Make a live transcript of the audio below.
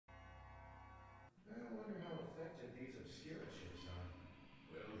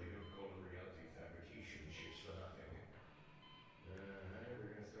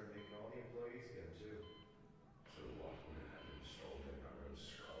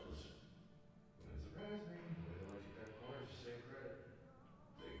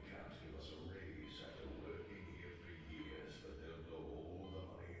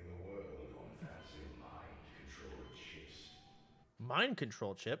mind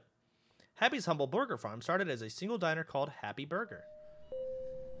control chip. Happy's Humble Burger Farm started as a single diner called Happy Burger.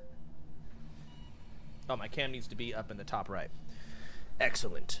 Oh, my cam needs to be up in the top right.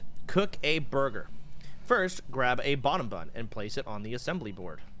 Excellent. Cook a burger. First, grab a bottom bun and place it on the assembly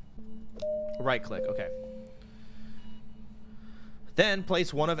board. Right click, okay. Then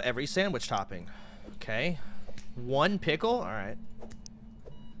place one of every sandwich topping. Okay. One pickle, all right.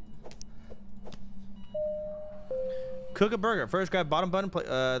 Cook a burger. First, grab bottom bun,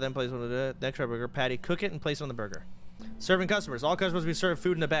 then place one of the extra burger patty. Cook it and place it on the burger. Serving customers. All customers will be served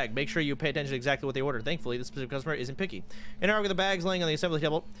food in a bag. Make sure you pay attention to exactly what they order. Thankfully, this specific customer isn't picky. Interact with the bags laying on the assembly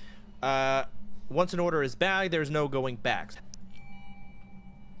table. Once an order is bagged, there's no going back.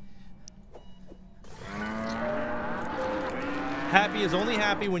 Happy is only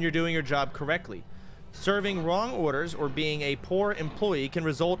happy when you're doing your job correctly. Serving wrong orders or being a poor employee can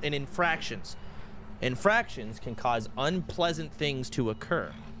result in infractions. Infractions can cause unpleasant things to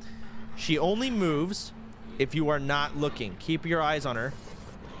occur. She only moves if you are not looking. Keep your eyes on her.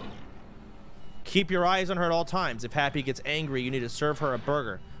 Keep your eyes on her at all times. If Happy gets angry, you need to serve her a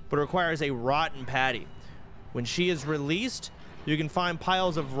burger, but it requires a rotten patty. When she is released, you can find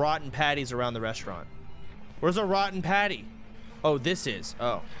piles of rotten patties around the restaurant. Where's a rotten patty? Oh, this is.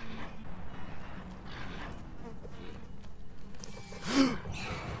 Oh.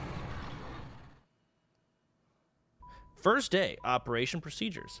 First day, operation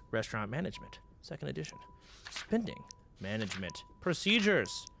procedures, restaurant management, second edition. Spending, management,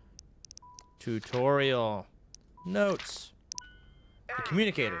 procedures, tutorial, notes, the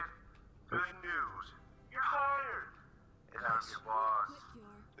communicator. Good news, you're hired. And I'm your boss.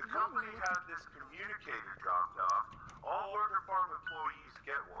 The company had this communicator dropped off. All Burger Farm employees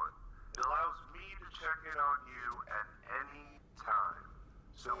get one. It allows me to check in on you at any time.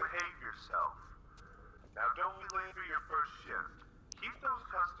 So behave yourself. Now don't be late for your first shift. Keep those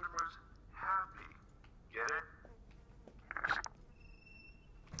customers happy. Get it?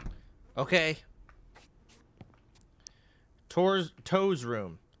 Okay. Toe's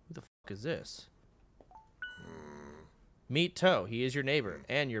room. Who the fuck is this? Meet Toe. He is your neighbor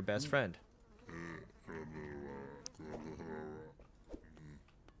and your best friend.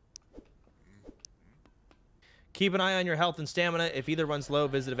 Keep an eye on your health and stamina. If either runs low,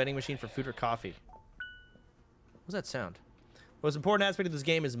 visit a vending machine for food or coffee. What's that sound? The most important aspect of this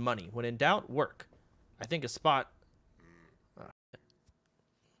game is money. When in doubt, work. I think a spot...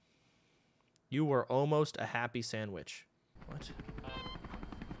 You were almost a happy sandwich. What?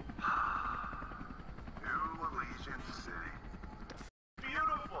 New Elysian City.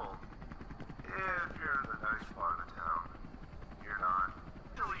 Beautiful. If you're in the nice part of town. You're not.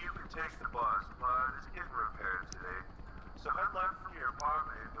 Usually you can take the bus, but it's getting repaired today. So head left from your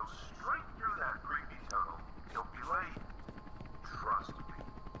apartment and go straight through that creepy tunnel. You'll be late. Trust me.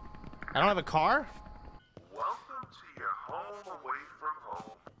 I don't have a car? Welcome to your home away from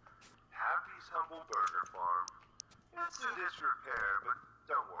home. Happy's Humble Burger Farm. It's in disrepair, but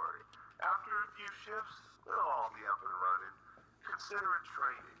don't worry. After a few shifts, they'll all be up and running. Consider it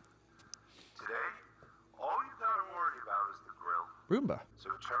training. Today, all you gotta worry about is the grill. Roomba.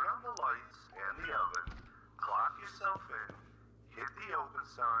 So turn on the lights and the oven, clock yourself in, hit the open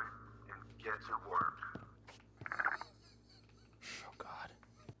sign, and get to work. Oh, God.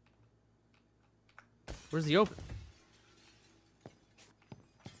 Where's the open?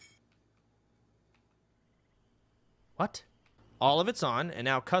 What? All of it's on, and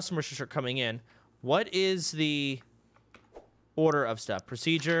now customers should start coming in. What is the order of stuff?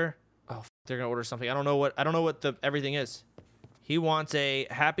 Procedure. Oh, they're gonna order something. I don't know what the everything is. He wants a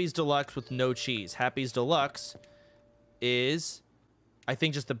Happy's Deluxe with no cheese. Happy's Deluxe is, I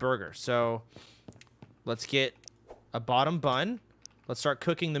think, just the burger. So let's get a bottom bun. Let's start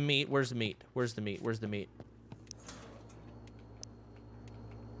cooking the meat. Where's the meat? Where's the meat? Where's the meat?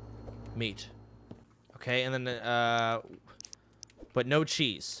 Meat. Okay, and then, but no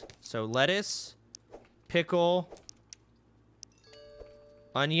cheese. So lettuce, pickle,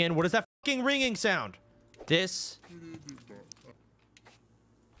 onion. What is that fucking ringing sound? This.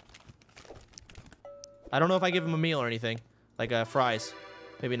 I don't know if I give him a meal or anything. Like, fries.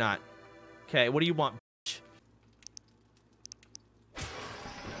 Maybe not. Okay, what do you want, bitch?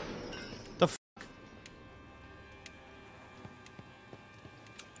 The fuck?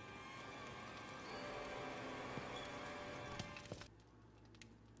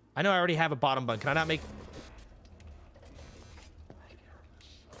 I know I already have a bottom bun. Can I not make...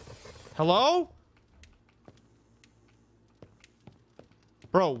 Hello?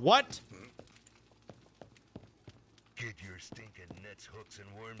 Bro, what? Get your stinking nets, hooks, and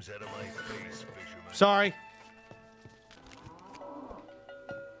worms out of my face, fisherman. Sorry.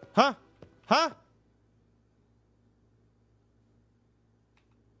 Huh? Huh?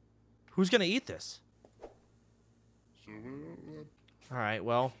 Who's gonna eat this? All right,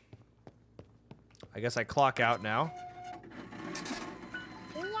 well, I guess I clock out now.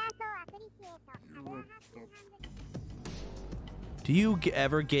 Do you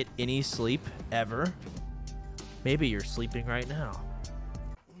ever get any sleep? Ever? Maybe you're sleeping right now.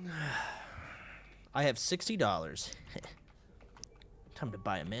 I have $60. Time to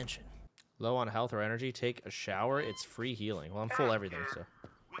buy a mansion. Low on health or energy? Take a shower. It's free healing. Well, I'm full everything, so.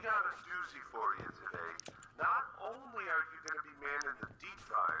 We got a doozy for you today. Not only are you going to be manning the deep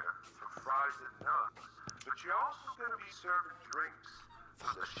fryer for fries and nuts, but you're also going to be serving drinks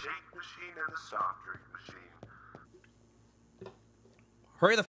from the shake machine and the soft drink machine.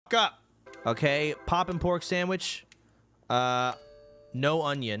 Hurry the f up. Okay, poppin' pork sandwich. No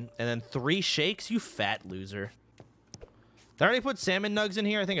onion. And then 3 shakes, you fat loser. Did I already put salmon nugs in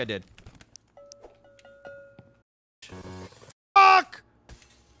here? I think I did. Fuck!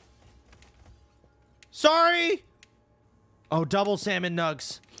 Sorry! Oh, double salmon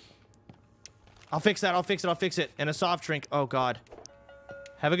nugs. I'll fix that. I'll fix it. I'll fix it. And a soft drink. Oh, God.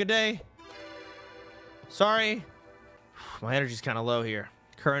 Have a good day. Sorry. My energy's kind of low here.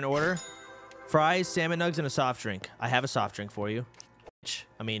 Current order. Fries, salmon nugs, and a soft drink. I have a soft drink for you.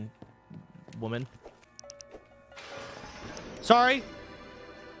 I mean, woman. Sorry.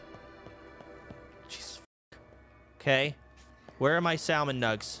 Jesus. Okay. Where are my salmon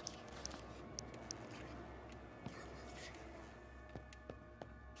nugs?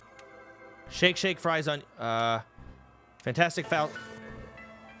 Shake, shake, fries on. Fantastic foul.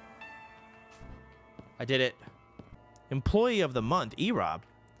 I did it. Employee of the month, E-Rob.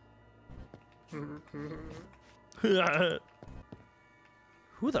 Who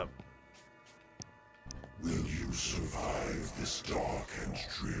the? Will you survive this dark and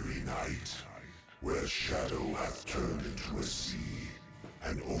dreary night, where shadow hath turned into a sea,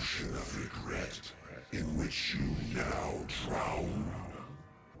 an ocean of regret, in which you now drown?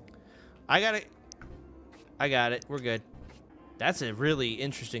 I got it. I got it. We're good. That's a really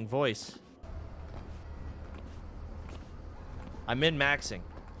interesting voice. I'm min-maxing.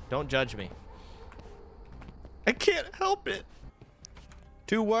 Don't judge me. I can't help it.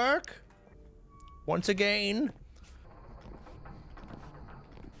 To work. Once again.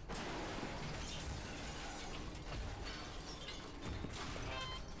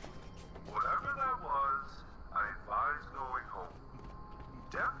 Whatever that was, I advise going home.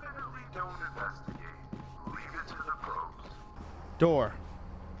 Definitely don't investigate. Leave it to the pros. Door.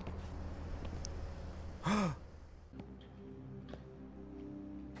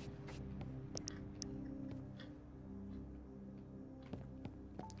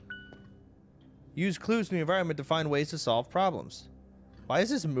 Use clues in the environment to find ways to solve problems. Why is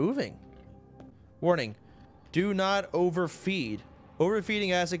this moving? Warning. Do not overfeed.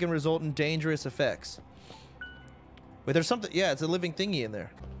 Overfeeding acid can result in dangerous effects. Wait, there's something. Yeah, it's a living thingy in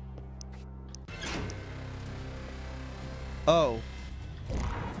there. Oh.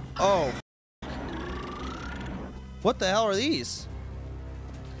 Oh. What the hell are these?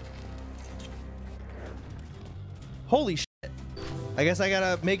 Holy shit. I guess I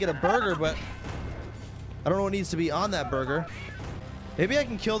gotta make it a burger, but I don't know what needs to be on that burger. Maybe I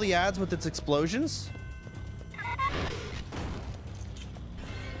can kill the ads with its explosions?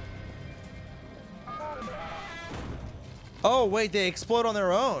 Oh, wait, they explode on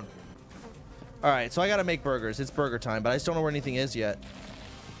their own. Alright, so I gotta make burgers. It's burger time, but I just don't know where anything is yet.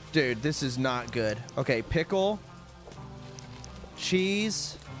 Dude, this is not good. Okay, pickle.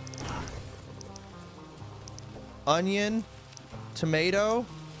 Cheese. Onion. Tomato.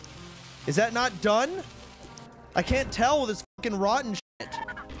 Is that not done? I can't tell with this fucking rotten shit.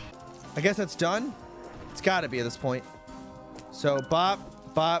 I guess that's done. It's gotta be at this point. So,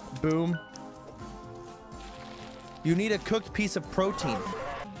 bop, bop, boom. You need a cooked piece of protein.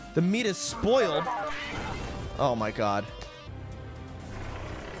 The meat is spoiled. Oh my god.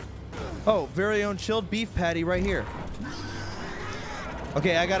 Oh, very own chilled beef patty right here.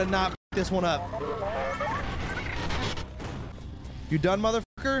 Okay, I gotta not f this one up. You done,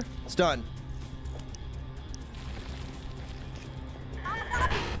 motherfucker? It's done.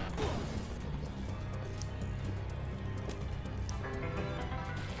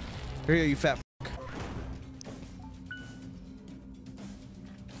 Here you go, you fat fuck.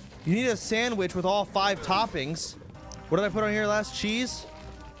 You need a sandwich with all 5 toppings. What did I put on here last? Cheese?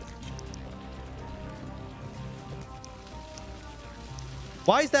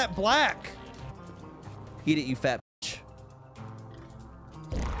 Why is that black? Eat it, you fat bitch.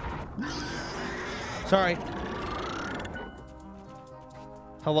 Sorry.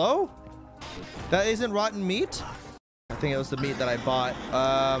 Hello? That isn't rotten meat? I think it was the meat that I bought.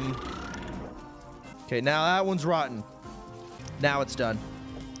 Okay, now that one's rotten. Now it's done.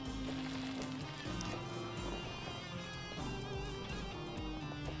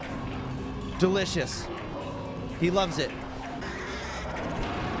 Delicious. He loves it.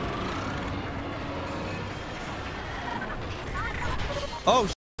 Oh,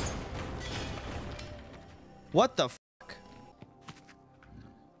 what the fuck?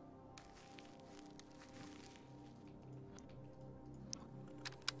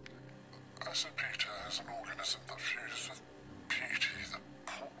 Peter is an organism that fuses with PT, the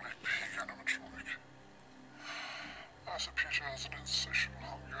portly pig animatronic. Peter has an insatiable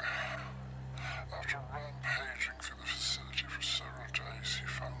hunger. After rampaging through the facility for several days, he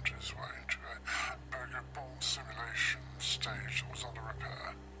found his way to a burger bomb simulation stage that was under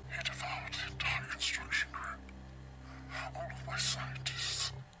repair. He devoured the entire construction group. All of my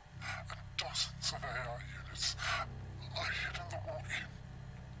scientists and dozens of AI units lie hid in the walk-in.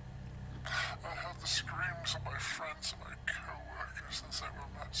 I heard the screams of my friends and my co-workers as they were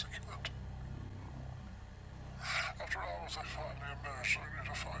massacred. After hours, I finally emerged only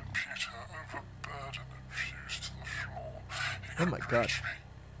to find Peter overburdened and fused to the floor. He Oh my God. reach me,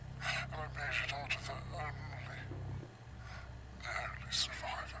 and I made it out of the only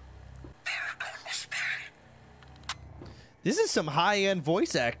survivor. Paragon must pay. This is some high-end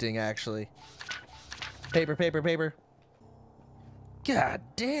voice acting, actually. Paper, paper, paper. God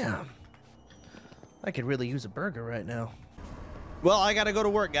damn. I could really use a burger right now. Well, I gotta go to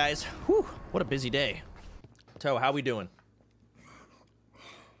work, guys. Whew, what a busy day. Toe, how we doing?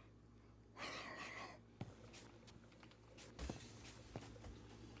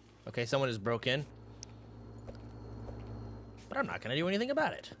 Okay, someone just broke in. But I'm not gonna do anything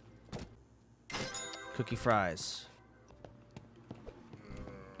about it. Cookie fries.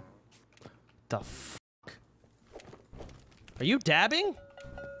 The fuck? Are you dabbing?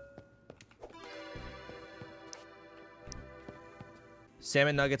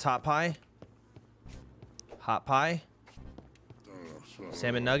 Salmon nuggets, hot pie. Hot pie.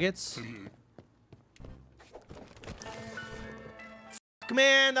 Salmon nuggets. Fuck,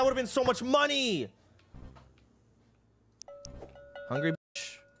 man, that would have been so much money. Hungry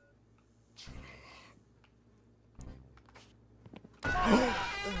bitch.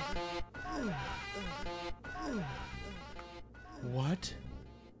 What?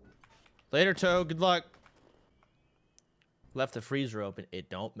 Later, Toe. Good luck. Left the freezer open. It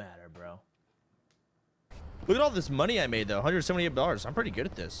don't matter, bro. Look at all this money I made, though. $178. I'm pretty good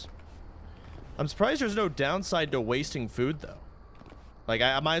at this. I'm surprised there's no downside to wasting food, though. Like,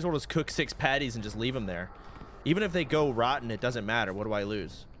 I might as well just cook 6 patties and just leave them there. Even if they go rotten, it doesn't matter. What do I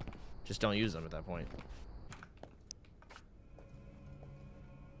lose? Just don't use them at that point.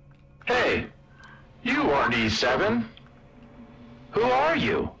 Hey, you aren't E7. Who are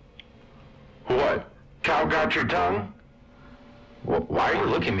you? What? Cow got your tongue? Why are you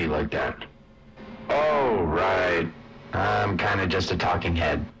looking at me like that? Oh, right. I'm kind of just a talking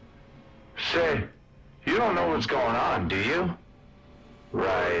head. Say, you don't know what's going on, do you?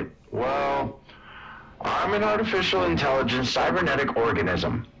 Right. Well, I'm an artificial intelligence cybernetic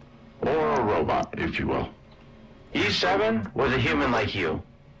organism. Or a robot, if you will. E7 was a human like you.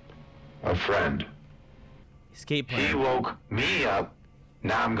 A friend. Escape plan. He woke me up.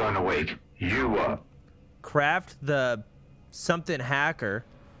 Now I'm going to wake you up. Craft the something hacker.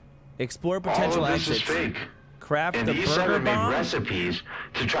 Explore potential All of this exits. is fake. Craft And the E7 burger made bomb. recipes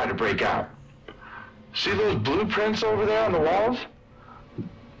to try to break out. See those blueprints over there on the walls?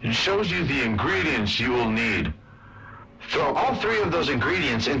 It shows you the ingredients you will need. Throw all 3 of those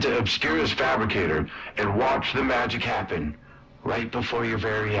ingredients into Obscura's fabricator and watch the magic happen right before your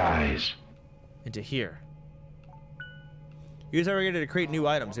very eyes. Into here. Use fabricator to create new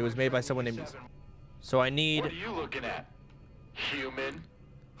items. It was made by someone named. So I need. What are you looking at? Human?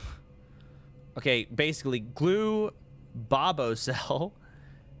 Okay, basically glue Bobo cell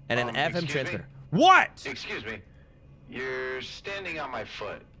and an FM excuse me? transmitter. What? Excuse me. You're standing on my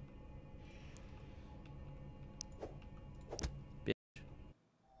foot.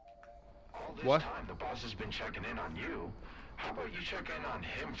 All this What? time, the boss has been checking in on you. How about you check in on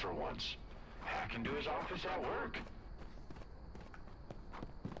him for once? Hack into his office at work.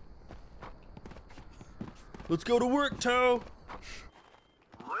 Let's go to work, Toe.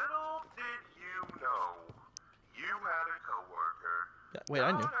 Little did you know, you had a coworker. Wait,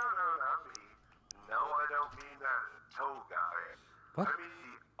 I knew. No, not me. No, I don't mean that toe guy. What? I mean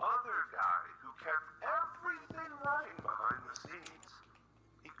the other guy who kept everything running behind the scenes.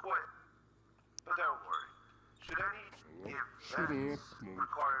 He quit. But don't worry. Should any, if events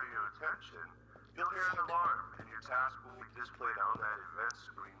require your attention, you'll hear an alarm, and your task will be displayed on that event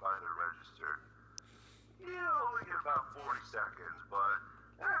screen by the register. You only get about 40 seconds, but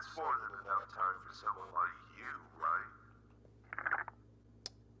that's more than enough time for someone like you, right?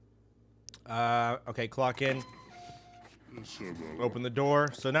 Okay, clock in. Open the door.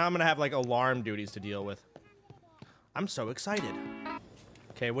 So now I'm gonna have like alarm duties to deal with. I'm so excited.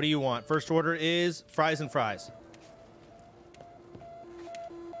 Okay, what do you want? First order is fries and fries.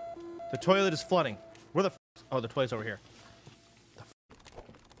 The toilet is flooding. Where the f— oh, the toilet's over here.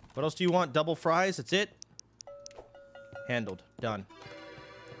 What else do you want? Double fries? That's it? Handled. Done.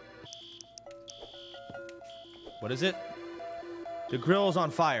 What is it? The grill is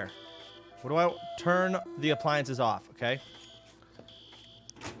on fire. What do I— turn the appliances off, okay?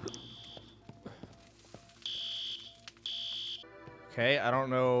 Okay, I don't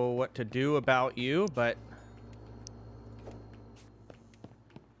know what to do about you, but...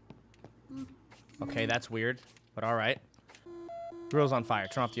 okay, that's weird, but alright. Grill's on fire.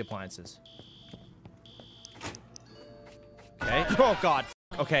 Turn off the appliances. Okay. Oh, God.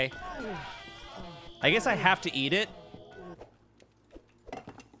 Okay. I guess I have to eat it.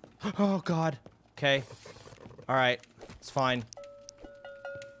 Oh, God. Okay. Alright. It's fine.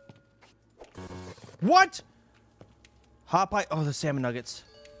 What? Hot pie. Oh, the salmon nuggets.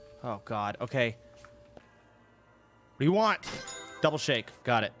 Oh, God. Okay. What do you want? Double shake.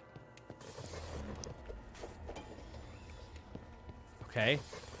 Got it. Okay.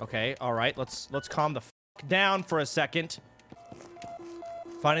 Okay. All right. Let's calm the f down for a second.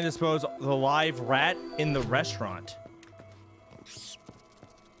 Finding dispose the live rat in the restaurant.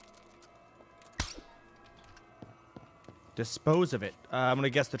 Dispose of it. I'm gonna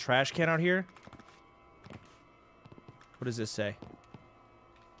guess the trash can out here. What does this say?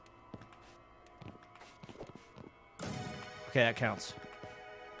 Okay, that counts.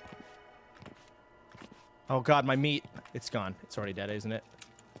 Oh, God, my meat. It's gone. It's already dead, isn't it?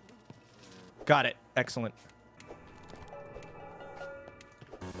 Got it. Excellent.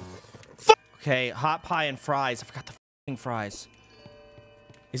 Okay, hot pie and fries. I forgot the f***ing fries.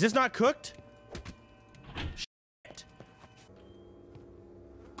 Is this not cooked? Shit.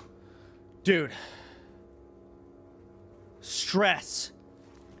 Dude. Stress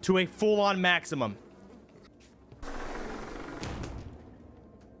to a full-on maximum.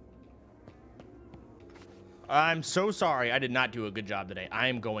 I'm so sorry. I did not do a good job today. I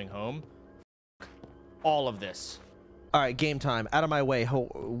am going home. All of this. All right, game time. Out of my way.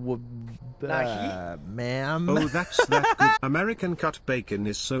 Ma'am. Oh, that's that good. American cut bacon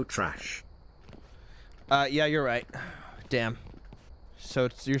is so trash. Yeah, you're right. Damn. So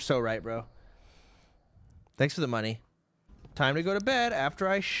you're so right, bro. Thanks for the money. Time to go to bed after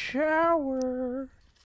I shower.